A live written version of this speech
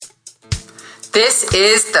This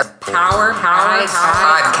is the Power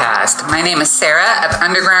Podcast. My name is Sarah of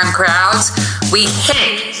Underground Crowds. We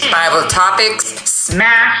hit Bible topics,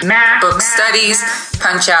 smack book studies,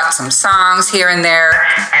 punch out some songs here and there,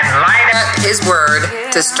 and light up His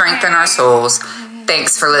Word to strengthen our souls.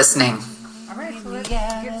 Thanks for listening. All right, so let's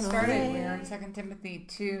get started. We're in 2 Timothy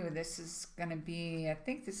 2. I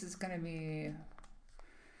think this is going to be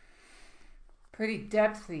pretty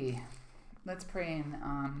depthy. Let's pray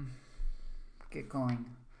and get going.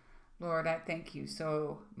 Lord, I thank you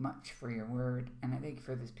so much for your word, and I thank you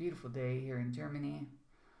for this beautiful day here in Germany.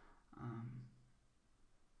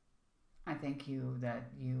 I thank you that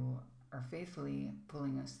you are faithfully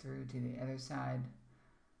pulling us through to the other side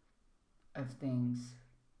of things,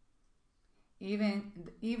 even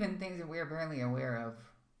things that we are barely aware of.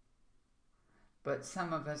 But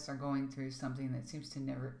some of us are going through something that seems to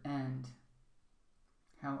never end.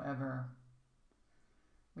 However,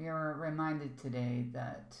 we are reminded today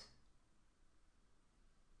that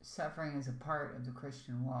suffering is a part of the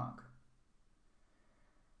Christian walk.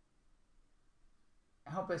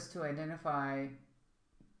 Help us to identify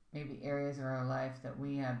maybe areas of our life that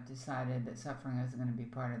we have decided that suffering isn't going to be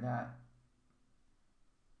part of that.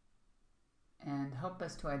 And help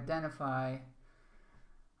us to identify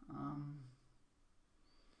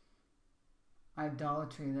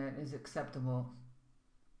idolatry that is acceptable.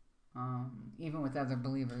 Even with other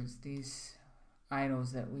believers, these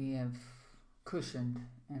idols that we have cushioned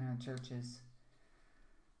in our churches.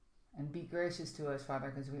 And be gracious to us,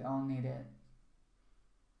 Father, because we all need it.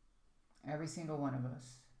 Every single one of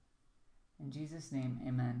us. In Jesus' name,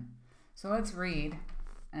 amen. So let's read,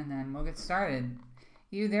 and then we'll get started.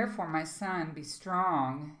 You therefore, my son, be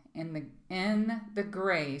strong in the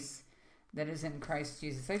grace that is in Christ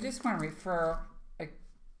Jesus. I just want to refer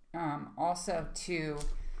also to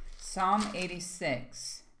Psalm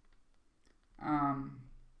 86,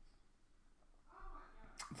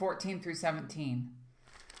 14 through 17.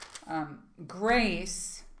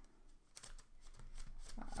 Grace,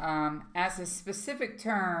 as a specific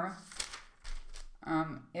term,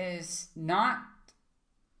 is not,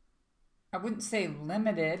 I wouldn't say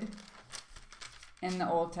limited in the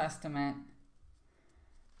Old Testament,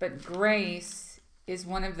 but grace is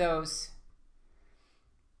one of those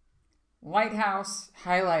lighthouse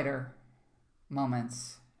highlighter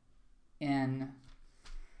moments in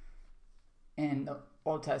the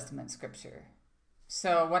Old Testament scripture.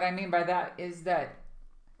 So what I mean by that is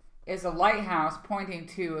a lighthouse pointing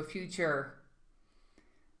to a future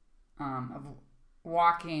of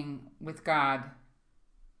walking with God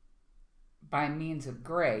by means of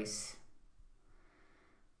grace.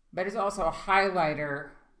 But it's also a highlighter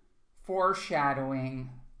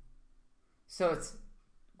foreshadowing. So it's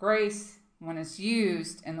grace, when it's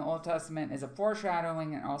used in the Old Testament, is a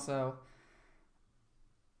foreshadowing and also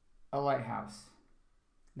a lighthouse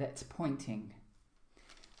that's pointing.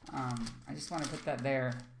 I just want to put that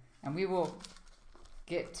there. And we will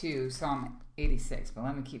get to Psalm 86, but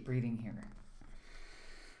let me keep reading here.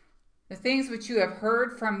 The things which you have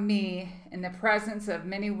heard from me in the presence of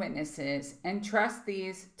many witnesses, entrust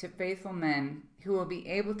these to faithful men who will be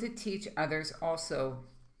able to teach others also.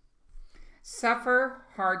 Suffer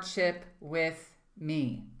hardship with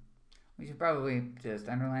me. We should probably just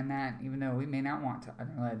underline that, even though we may not want to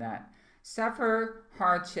underline that. Suffer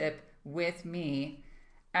hardship with me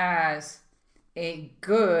as a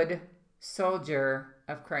good soldier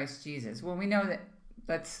of Christ Jesus. Well, we know that,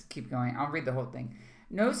 let's keep going. I'll read the whole thing.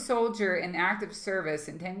 No soldier in active service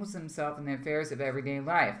entangles himself in the affairs of everyday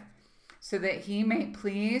life, so that he may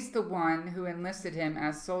please the one who enlisted him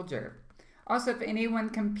as soldier. Also, if anyone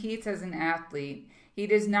competes as an athlete, he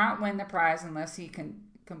does not win the prize unless he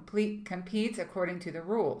competes according to the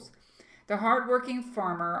rules. The hard-working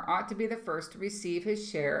farmer ought to be the first to receive his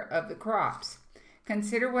share of the crops.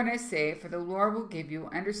 Consider what I say, for the Lord will give you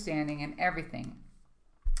understanding in everything.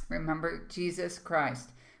 Remember Jesus Christ,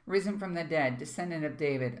 risen from the dead, descendant of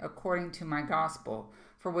David, according to my gospel,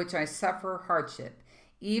 for which I suffer hardship,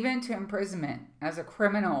 even to imprisonment as a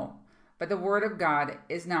criminal, but the word of God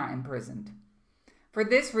is not imprisoned. For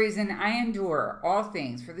this reason I endure all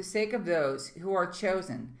things for the sake of those who are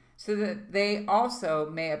chosen, so that they also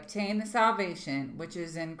may obtain the salvation which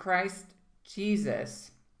is in Christ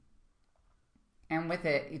Jesus, and with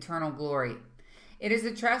it eternal glory. It is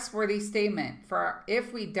a trustworthy statement, for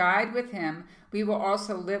if we died with him, we will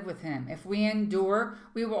also live with him. If we endure,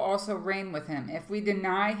 we will also reign with him. If we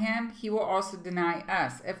deny him, he will also deny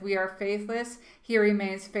us. If we are faithless, he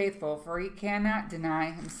remains faithful, for he cannot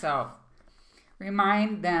deny himself.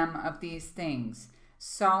 Remind them of these things.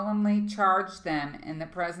 Solemnly charge them in the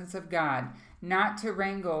presence of God. not to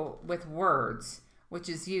wrangle with words, which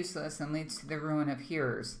is useless and leads to the ruin of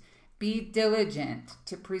hearers. Be diligent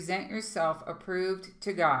to present yourself approved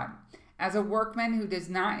to God, as a workman who does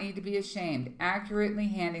not need to be ashamed, accurately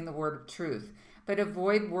handling the word of truth. But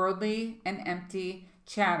avoid worldly and empty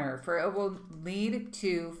chatter, for it will lead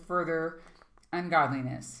to further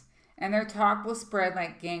ungodliness, and their talk will spread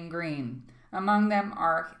like gangrene. Among them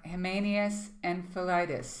are Hymenaeus and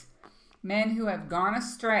Philetus, men who have gone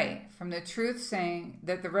astray from the truth, saying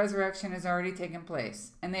that the resurrection has already taken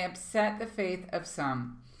place, and they upset the faith of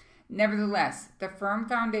some. Nevertheless, the firm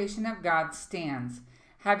foundation of God stands,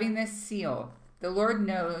 having this seal: the Lord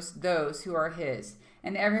knows those who are his,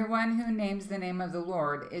 and everyone who names the name of the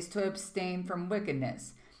Lord is to abstain from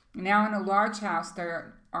wickedness. Now in a large house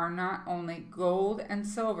there are not only gold and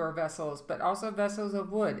silver vessels, but also vessels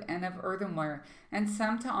of wood and of earthenware, and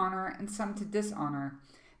some to honor and some to dishonor.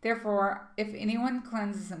 Therefore, if anyone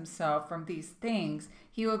cleanses himself from these things,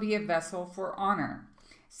 he will be a vessel for honor,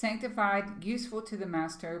 sanctified, useful to the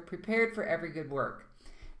master, prepared for every good work.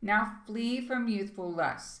 Now flee from youthful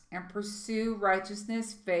lusts, and pursue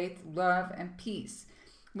righteousness, faith, love, and peace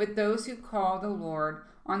with those who call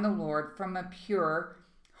on the Lord from a pure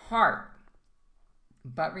heart,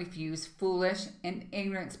 but refuse foolish and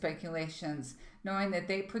ignorant speculations, knowing that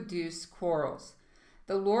they produce quarrels.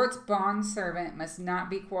 The Lord's bondservant must not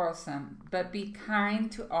be quarrelsome, but be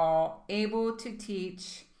kind to all, able to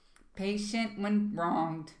teach, patient when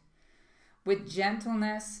wronged, with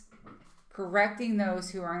gentleness, correcting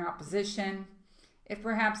those who are in opposition, if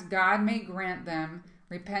perhaps God may grant them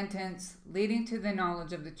repentance, leading to the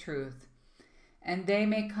knowledge of the truth, and they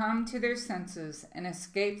may come to their senses and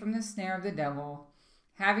escape from the snare of the devil,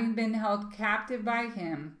 having been held captive by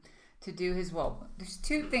him to do his will. There's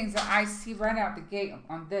two things that I see right out the gate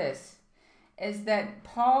on this, is that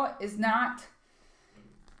Paul is not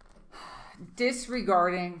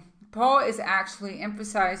disregarding. Paul is actually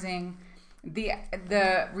emphasizing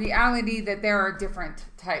the reality that there are different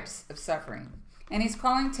types of suffering. And he's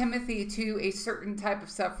calling Timothy to a certain type of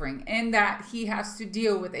suffering, in that he has to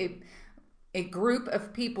deal with a group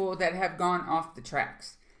of people that have gone off the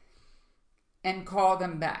tracks and call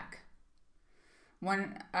them back.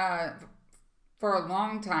 For a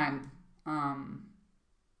long time,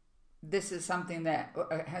 this is something that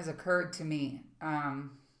has occurred to me,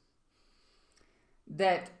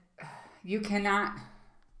 that you cannot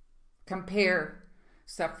compare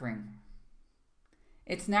suffering.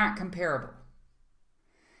 It's not comparable.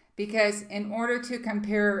 Because in order to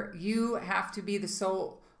compare, you have to be the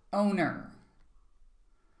sole owner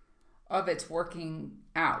of its working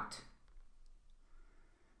out.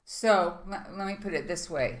 So, let me put it this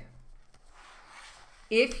way.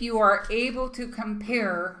 If you are able to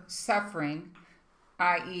compare suffering,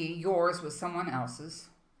 i.e. yours with someone else's,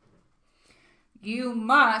 you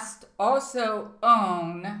must also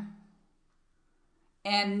own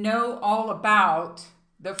and know all about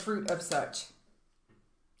the fruit of such.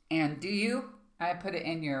 And do you? I put it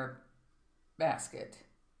in your basket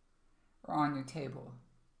or on your table.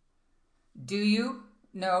 Do you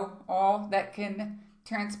know all that can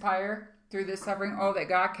transpire through the suffering, all that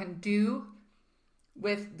God can do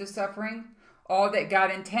with the suffering, all that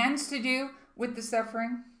God intends to do with the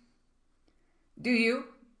suffering? Do you?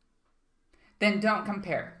 Then don't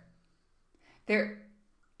compare.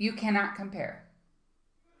 You cannot compare.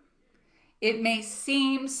 It may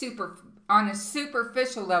seem on a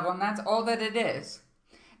superficial level, and that's all that it is,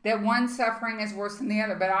 that one suffering is worse than the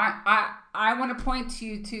other. But I want to point to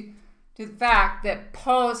you to the fact that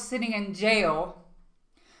Paul is sitting in jail,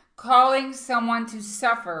 calling someone to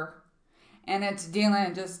suffer, and it's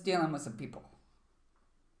just dealing with some people.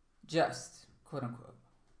 Just, quote unquote.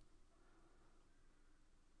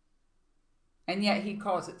 And yet he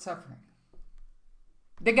calls it suffering.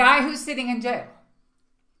 The guy who's sitting in jail.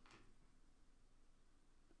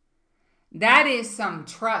 That is some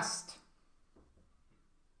trust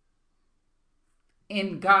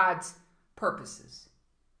in God's purposes.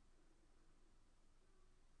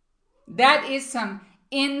 That is some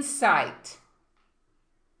insight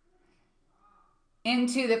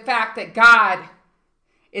into the fact that God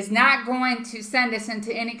is not going to send us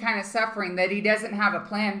into any kind of suffering that he doesn't have a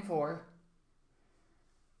plan for,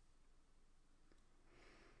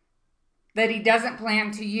 that he doesn't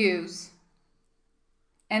plan to use.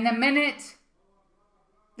 And the minute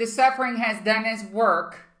the suffering has done its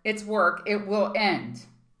work, it will end.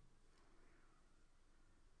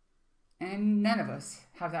 And none of us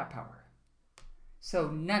have that power. So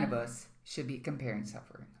none of us should be comparing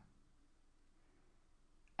suffering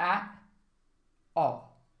at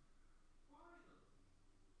all.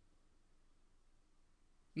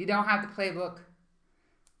 You don't have the playbook.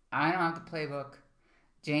 I don't have the playbook.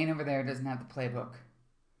 Jane over there doesn't have the playbook.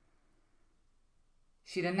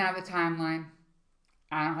 She didn't have the timeline.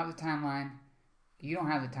 I don't have the timeline. You don't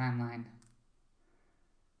have the timeline.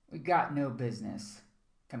 We got no business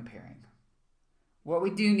comparing. What we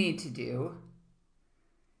do need to do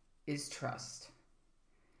is trust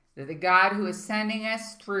that the God who is sending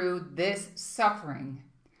us through this suffering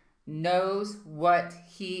knows what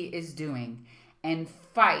he is doing, and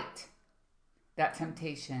fight that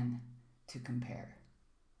temptation to compare.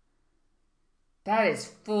 That is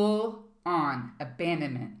full on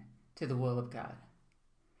abandonment to the will of God.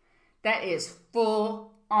 That is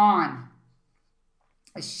full on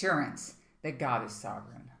assurance that God is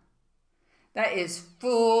sovereign. That is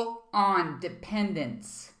full on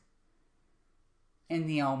dependence in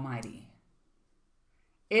the Almighty.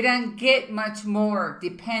 It doesn't get much more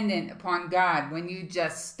dependent upon God when you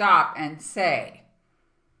just stop and say,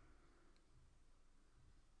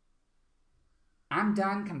 I'm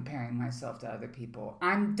done comparing myself to other people.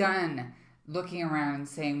 I'm done looking around and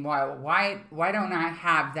saying, why don't I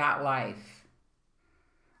have that life?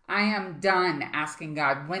 I am done asking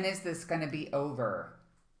God, when is this going to be over?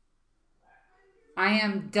 I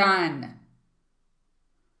am done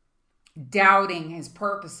doubting his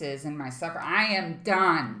purposes in my suffering. I am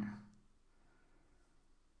done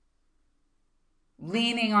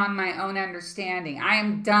leaning on my own understanding. I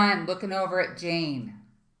am done looking over at Jane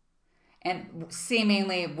and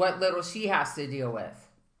seemingly what little she has to deal with.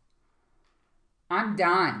 I'm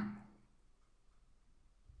done.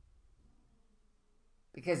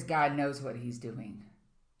 Because God knows what he's doing.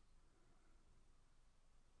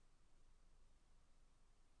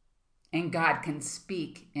 And God can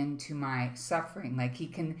speak into my suffering like he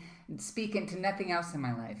can speak into nothing else in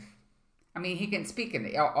my life. I mean, he can speak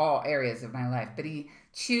into all areas of my life, but he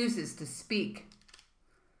chooses to speak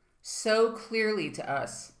so clearly to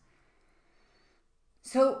us,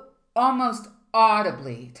 so almost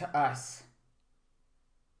audibly to us,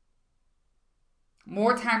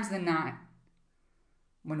 more times than not,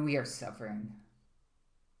 when we are suffering.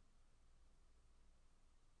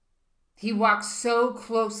 He walks so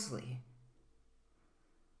closely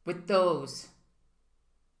with those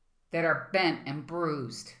that are bent and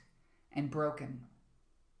bruised and broken.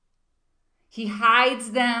 He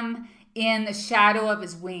hides them in the shadow of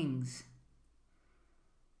his wings.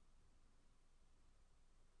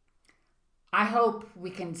 I hope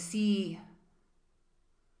we can see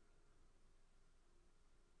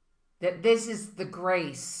that this is the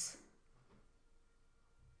grace.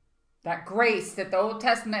 That grace that the Old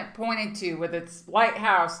Testament pointed to with its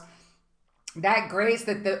lighthouse. That grace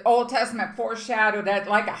that the Old Testament foreshadowed that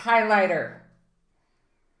like a highlighter.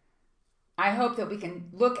 I hope that we can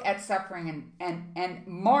look at suffering and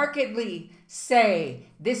markedly say,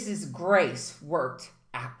 this is grace worked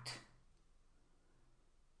out.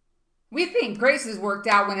 We think grace is worked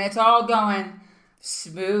out when it's all going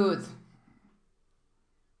smooth.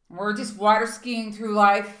 We're just water skiing through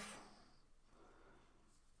life.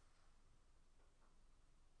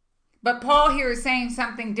 But Paul here is saying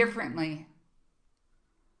something differently.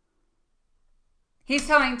 He's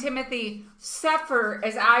telling Timothy, suffer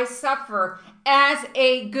as I suffer as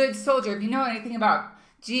a good soldier. If you know anything about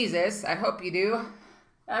Jesus, I hope you do,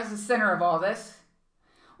 that's the center of all this.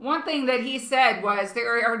 One thing that he said was,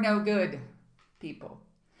 there are no good people.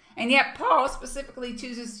 And yet Paul specifically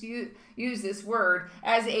chooses to use this word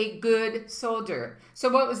as a good soldier. So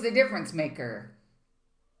what was the difference maker?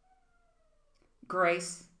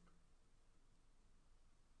 Grace.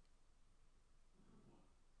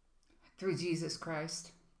 Through Jesus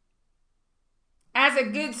Christ. As a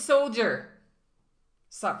good soldier,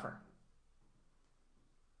 suffer.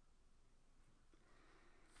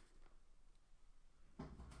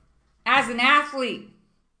 As an athlete,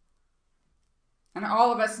 and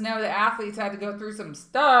all of us know that athletes have to go through some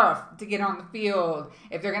stuff to get on the field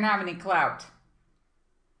if they're going to have any clout.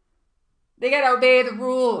 They got to obey the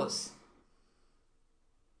rules.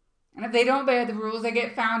 And if they don't obey the rules, they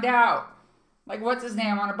get found out. Like, what's his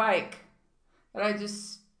name on a bike? That I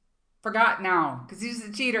just forgot now, because he's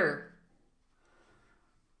a cheater.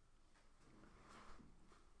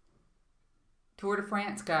 Tour de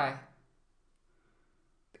France guy.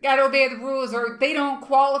 They gotta obey the rules or they don't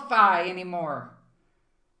qualify anymore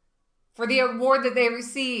for the award that they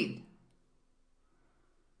received.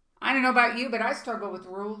 I don't know about you, but I struggle with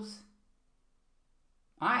rules.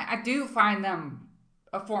 I do find them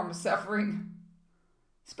a form of suffering,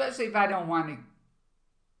 especially if I don't want to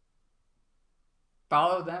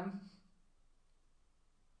follow them.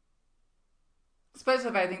 Especially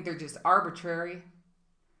if I think they're just arbitrary,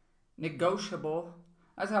 negotiable,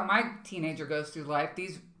 That's how my teenager goes through life.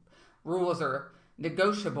 These rules are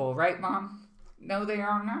negotiable, right, Mom? No, they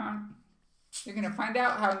are not. You're going to find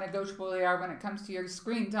out how negotiable they are when it comes to your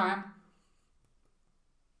screen time.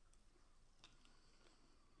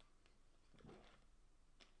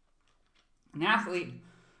 An athlete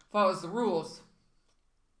follows the rules.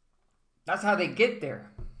 That's how they get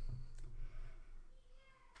there.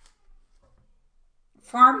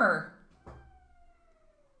 Farmer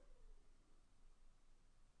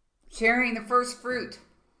sharing the first fruit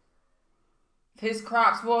of his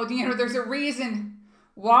crops. Well, there's a reason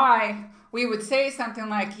why we would say something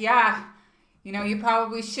like, yeah, you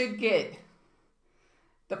probably should get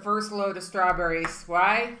the first load of strawberries.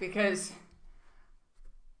 Why? Because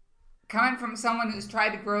coming from someone who's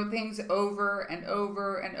tried to grow things over and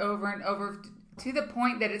over and over and over to the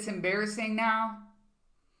point that it's embarrassing now,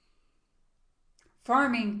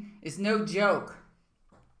 farming is no joke.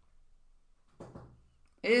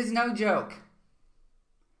 It is no joke.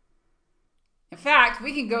 In fact,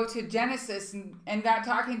 we can go to Genesis and got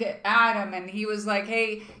talking to Adam, and he was like,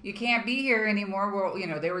 hey, you can't be here anymore. Well,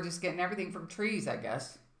 they were just getting everything from trees, I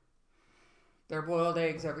guess. Their boiled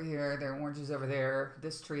eggs over here, their oranges over there,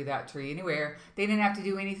 this tree, that tree, anywhere. They didn't have to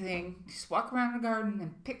do anything. Just walk around the garden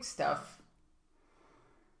and pick stuff.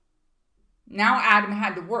 Now Adam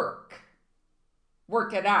had to work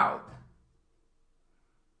it out.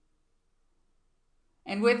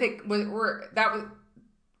 And with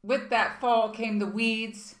that fall came the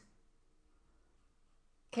weeds,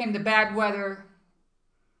 came the bad weather,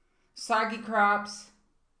 soggy crops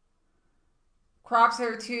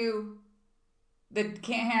that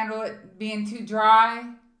can't handle it being too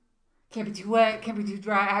dry, can't be too wet, can't be too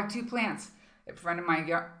dry. I have 2 plants in front of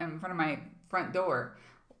my front door.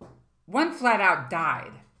 One flat out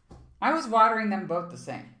died. I was watering them both the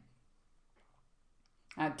same.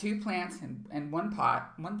 I had 2 plants in one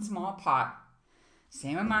pot, one small pot.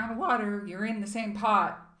 Same amount of water, you're in the same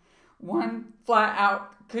pot. One flat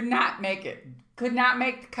out could not make it. Could not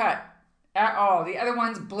make the cut at all. The other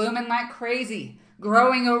one's blooming like crazy,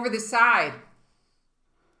 growing over the side.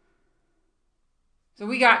 So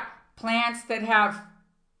we got plants that have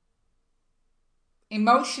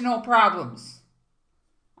emotional problems.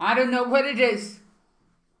 I don't know what it is.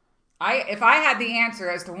 If I had the answer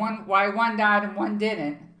as to why one died and one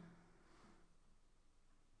didn't,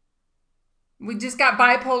 we just got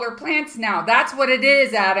bipolar plants now. That's what it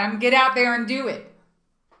is, Adam. Get out there and do it.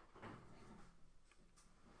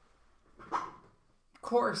 Of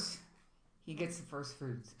course, he gets the first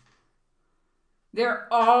fruits. They're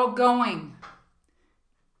all going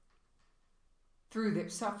through their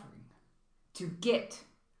suffering to get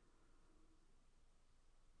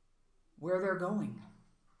where they're going.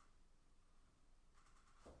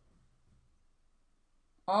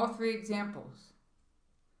 All 3 examples.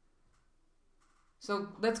 So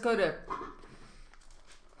let's go to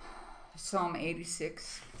Psalm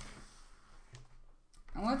 86.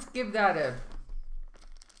 And let's give that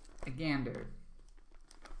a gander.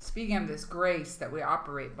 Speaking of this grace that we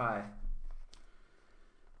operate by,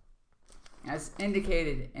 as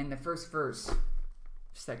indicated in the first verse of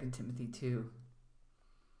 2 Timothy 2.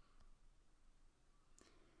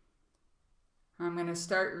 I'm going to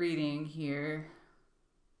start reading here.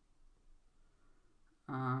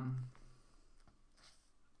 I'm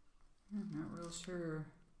not real sure.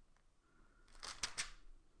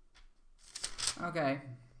 Okay.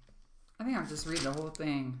 I think I'll just read the whole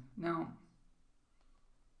thing. No.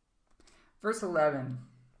 Verse 11.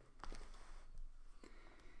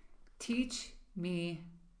 Teach me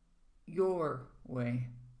your way,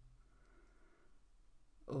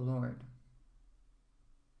 O Lord.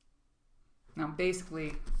 Now,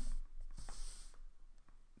 basically,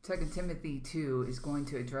 2 Timothy 2 is going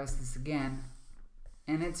to address this again.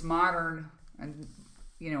 And it's modern. And,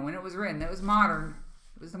 when it was written, it was modern.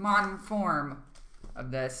 It was the modern form of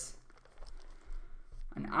this.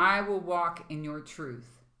 And I will walk in your truth.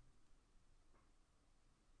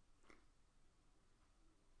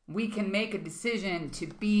 We can make a decision to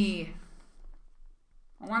be,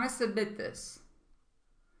 I want to submit this.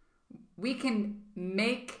 We can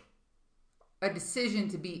make a decision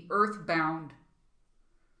to be earthbound,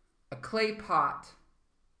 a clay pot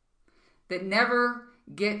that never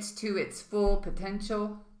gets to its full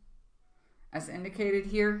potential, as indicated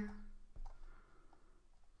here.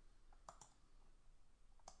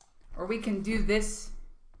 Or we can do this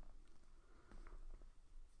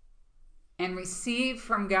and receive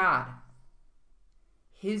from God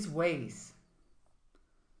His ways.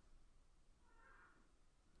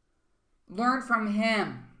 Learn from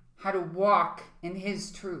Him how to walk in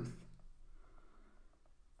His truth.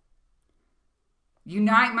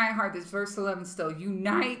 Unite my heart. This verse 11 still.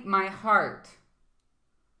 Unite my heart.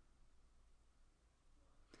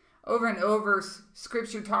 Over and over,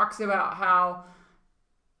 Scripture talks about how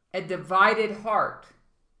a divided heart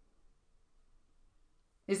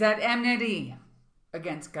is that enmity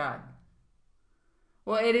against God.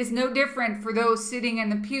 Well, it is no different for those sitting in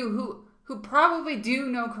the pew who probably do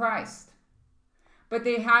know Christ, but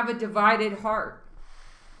they have a divided heart.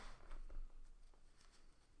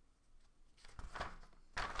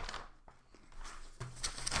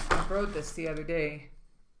 I wrote this the other day.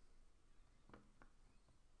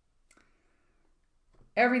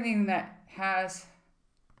 Everything that has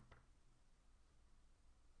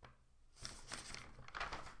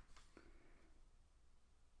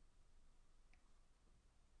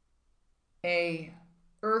a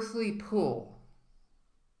earthly pull,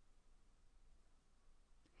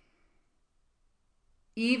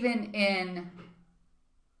 even in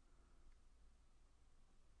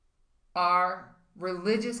our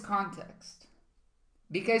religious context,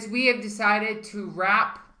 because we have decided to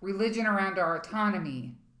wrap religion around our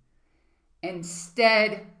autonomy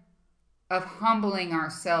instead of humbling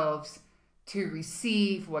ourselves to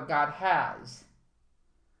receive what God has.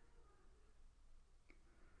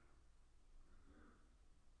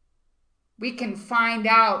 We can find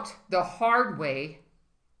out the hard way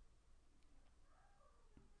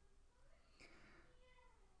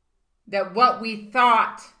that what we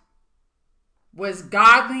thought was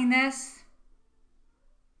godliness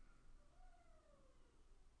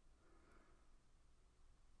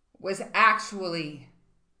was actually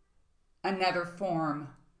another form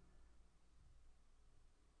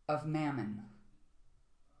of mammon,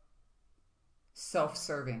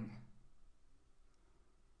 self-serving,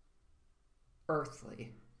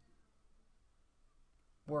 earthly,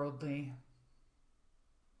 worldly.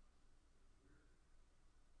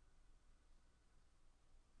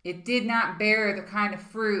 It did not bear the kind of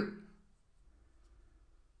fruit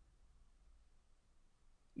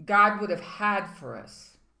God would have had for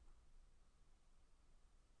us.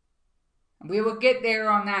 We will get there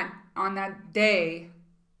on that day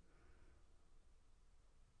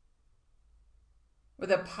with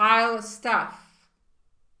a pile of stuff,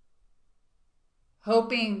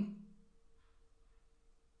 hoping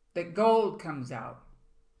that gold comes out.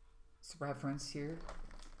 It's a reference here.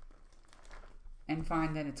 And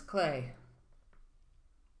find that it's clay.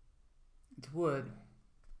 It's wood.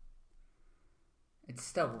 It's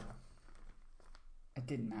stubble. It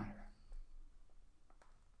didn't matter.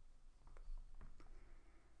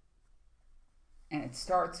 And it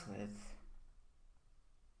starts with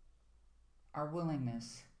our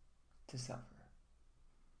willingness to suffer.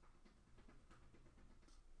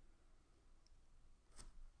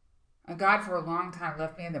 And God for a long time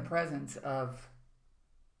left me in the presence of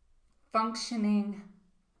functioning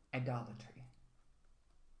idolatry.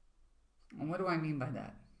 And what do I mean by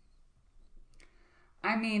that?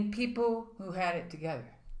 I mean people who had it together.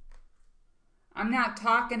 I'm not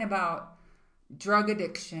talking about drug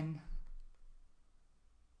addiction,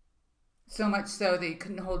 so much so that you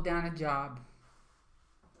couldn't hold down a job.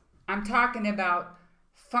 I'm talking about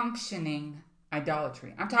functioning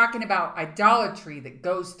idolatry. I'm talking about idolatry that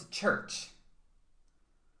goes to church,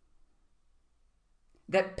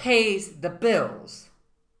 that pays the bills,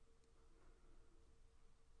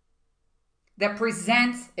 that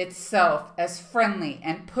presents itself as friendly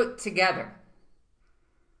and put together.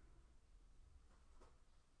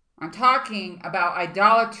 I'm talking about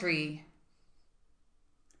idolatry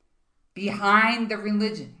behind the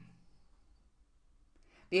religion,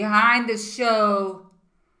 behind the show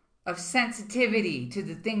of sensitivity to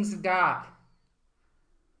the things of God.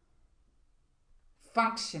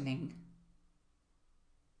 Functioning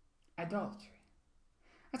idolatry.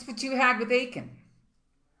 That's what you had with Achan.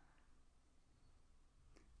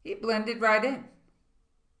 He blended right in.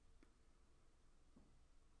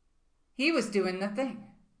 He was doing the thing.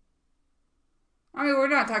 I mean, we're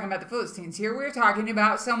not talking about the Philistines here. We're talking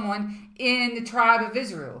about someone in the tribe of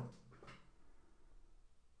Israel.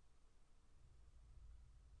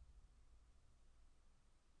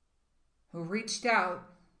 Who reached out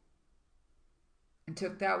and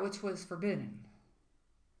took that which was forbidden.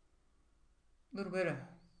 A little bit of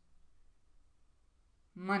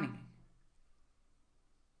money.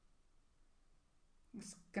 I'm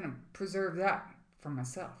just going to preserve that for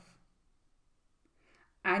myself.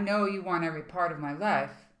 I know you want every part of my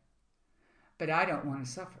life, but I don't want to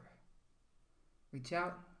suffer. Reach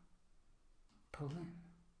out, pull in.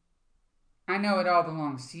 I know it all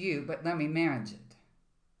belongs to you, but let me manage it.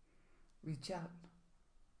 Reach out,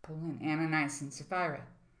 pull in. Ananias and Sapphira.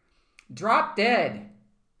 Drop dead.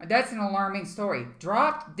 That's an alarming story.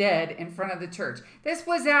 Dropped dead in front of the church. This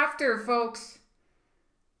was after, folks.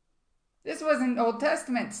 This wasn't Old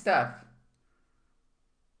Testament stuff.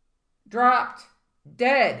 Dropped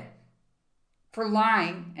dead for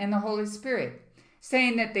lying in the Holy Spirit.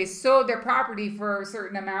 Saying that they sold their property for a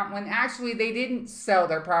certain amount when actually they didn't sell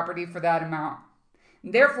their property for that amount.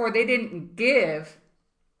 Therefore, they didn't give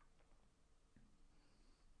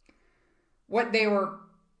what they were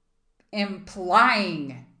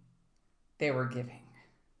implying they were giving.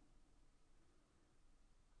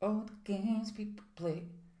 Oh, the games people play.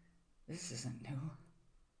 This isn't new.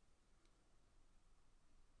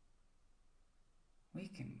 We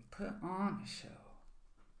can put on a show.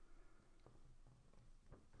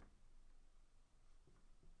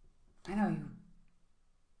 I know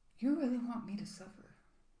you really want me to suffer.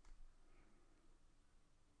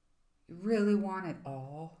 You really want it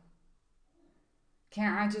all.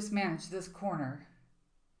 Can't I just manage this corner?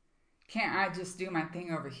 Can't I just do my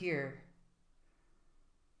thing over here?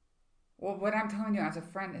 Well, what I'm telling you as a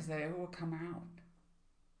friend is that it will come out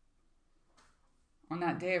on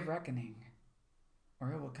that day of reckoning,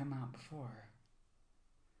 or it will come out before.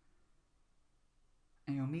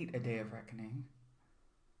 And you'll meet a day of reckoning.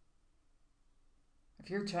 If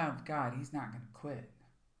you're a child of God, He's not going to quit.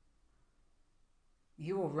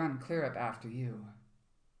 He will run clear up after you.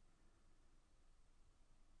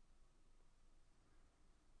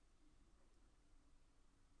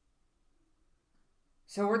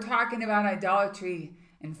 So we're talking about idolatry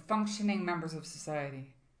in functioning members of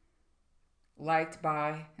society. Liked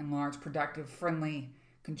by and large, productive, friendly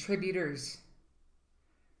contributors.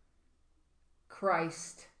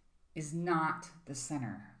 Christ is not the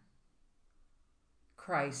center.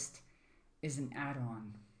 Christ is an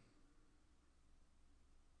add-on.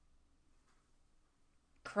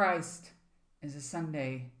 Christ is a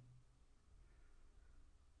Sunday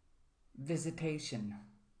visitation,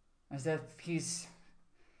 as if He's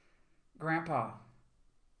grandpa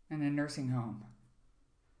in a nursing home,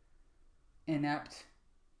 inept,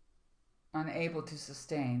 unable to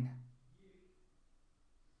sustain,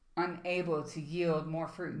 unable to yield more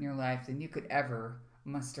fruit in your life than you could ever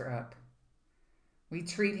muster up. We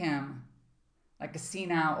treat Him like a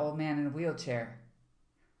senile old man in a wheelchair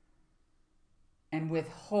and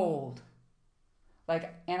withhold,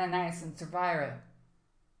 like Ananias and Sapphira,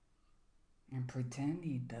 and pretend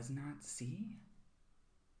He does not see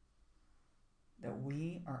that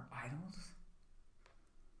we are idols,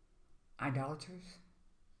 idolaters.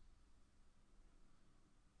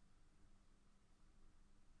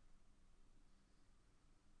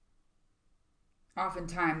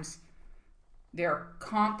 Oftentimes, their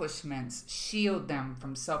accomplishments shield them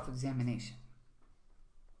from self-examination.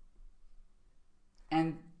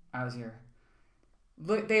 And I was here.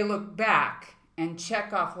 They look back and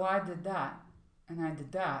check off, well, I did that, and I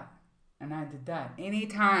did that, and I did that.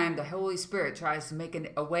 Anytime the Holy Spirit tries to make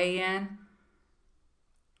a way in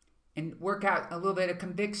and work out a little bit of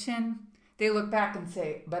conviction, they look back and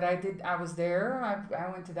say, but I was there, I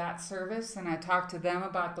went to that service, and I talked to them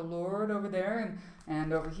about the Lord over there,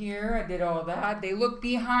 and over here, I did all that. They look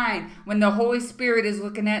behind when the Holy Spirit is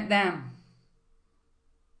looking at them.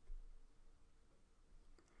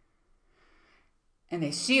 And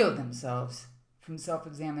they shield themselves from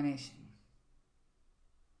self-examination.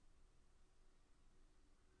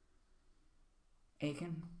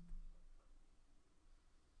 Achan,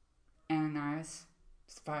 Ananias,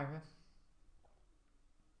 Sapphira.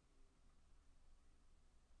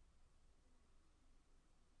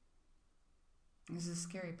 This is a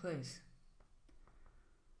scary place.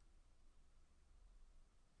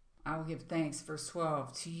 I will give thanks, verse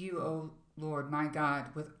 12, to you, O Lord, my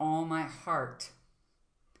God, with all my heart.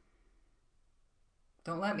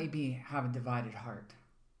 Don't let me have a divided heart.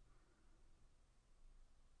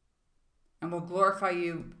 And will glorify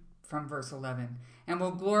you, from verse 11, and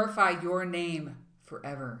will glorify your name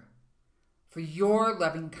forever. For your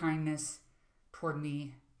loving kindness toward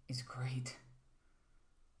me is great.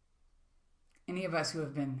 Any of us who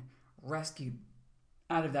have been rescued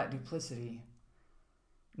out of that duplicity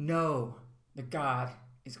know that God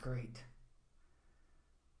is great.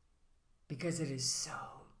 Because it is so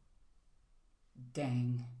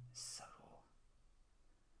dang subtle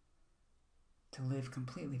to live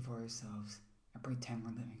completely for ourselves and pretend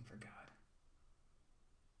we're living for God.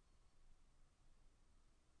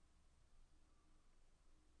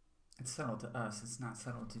 It's subtle to us. It's not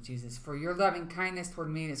subtle to Jesus. For your loving kindness toward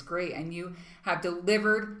me is great, and you have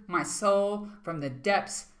delivered my soul from the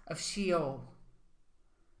depths of Sheol.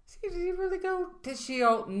 See, did he really go to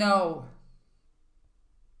Sheol? No.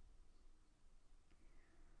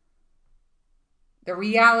 The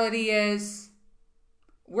reality is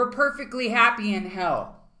we're perfectly happy in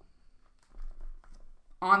hell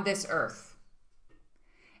on this earth.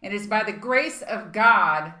 And it's by the grace of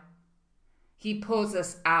God He pulls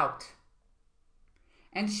us out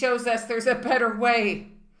and shows us there's a better way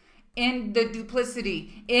in the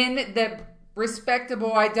duplicity, in the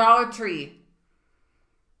respectable idolatry,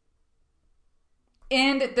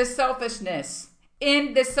 in the selfishness,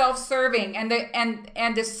 in the self-serving and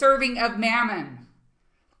the serving of mammon,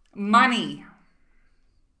 money.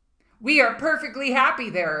 We are perfectly happy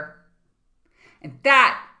there. And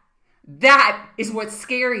that is what's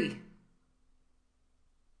scary.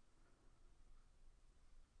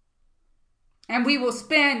 And we will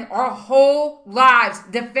spend our whole lives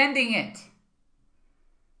defending it.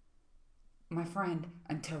 My friend,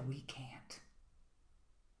 until we can't.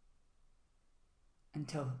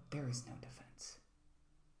 Until there is no defense.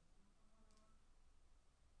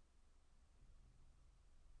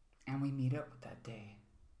 And we meet up with that day.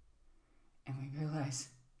 And we realize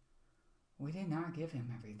we did not give Him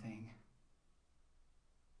everything.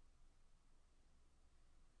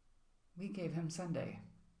 We gave Him Sunday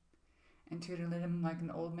and treated Him like an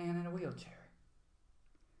old man in a wheelchair.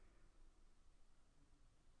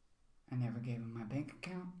 I never gave Him my bank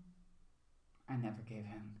account. I never gave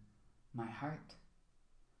Him my heart.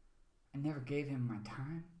 I never gave Him my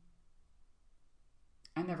time.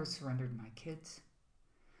 I never surrendered my kids.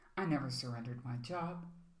 I never surrendered my job.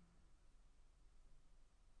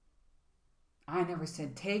 I never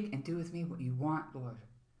said, take and do with me what you want, Lord.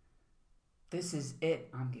 This is it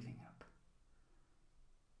I'm giving up.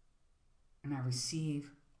 And I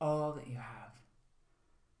receive all that you have.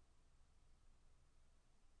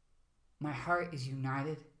 My heart is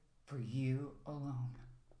united for you alone.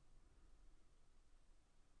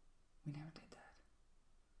 We never did that.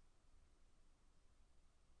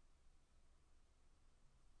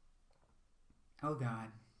 Oh God,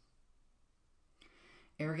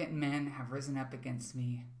 arrogant men have risen up against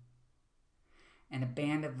me, and a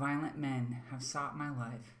band of violent men have sought my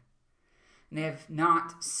life, and they have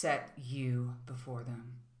not set you before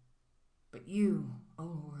them. But you, O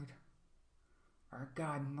Lord, are a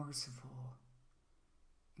God merciful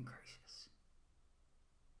and gracious,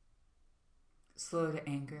 slow to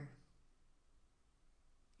anger.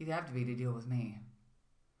 You'd have to be to deal with me.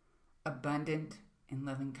 Abundant in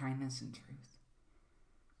loving kindness and truth.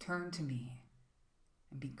 Turn to me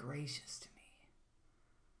and be gracious to me.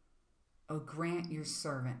 Oh, grant your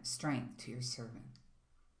servant strength to your servant,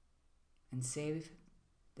 and save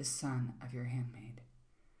the son of your handmaid.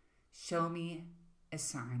 Show me a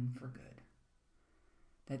sign for good,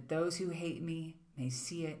 that those who hate me may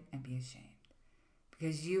see it and be ashamed.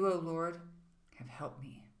 Because you, O Lord, have helped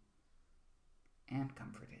me and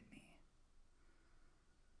comforted me.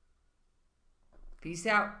 Peace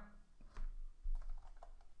out.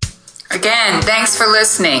 Again, thanks for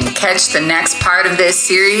listening. Catch the next part of this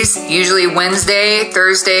series, usually Wednesday,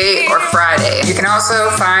 Thursday, or Friday. You can also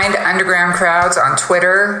find Underground Crowds on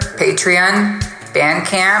Twitter, Patreon,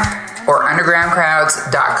 Bandcamp, or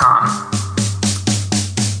undergroundcrowds.com.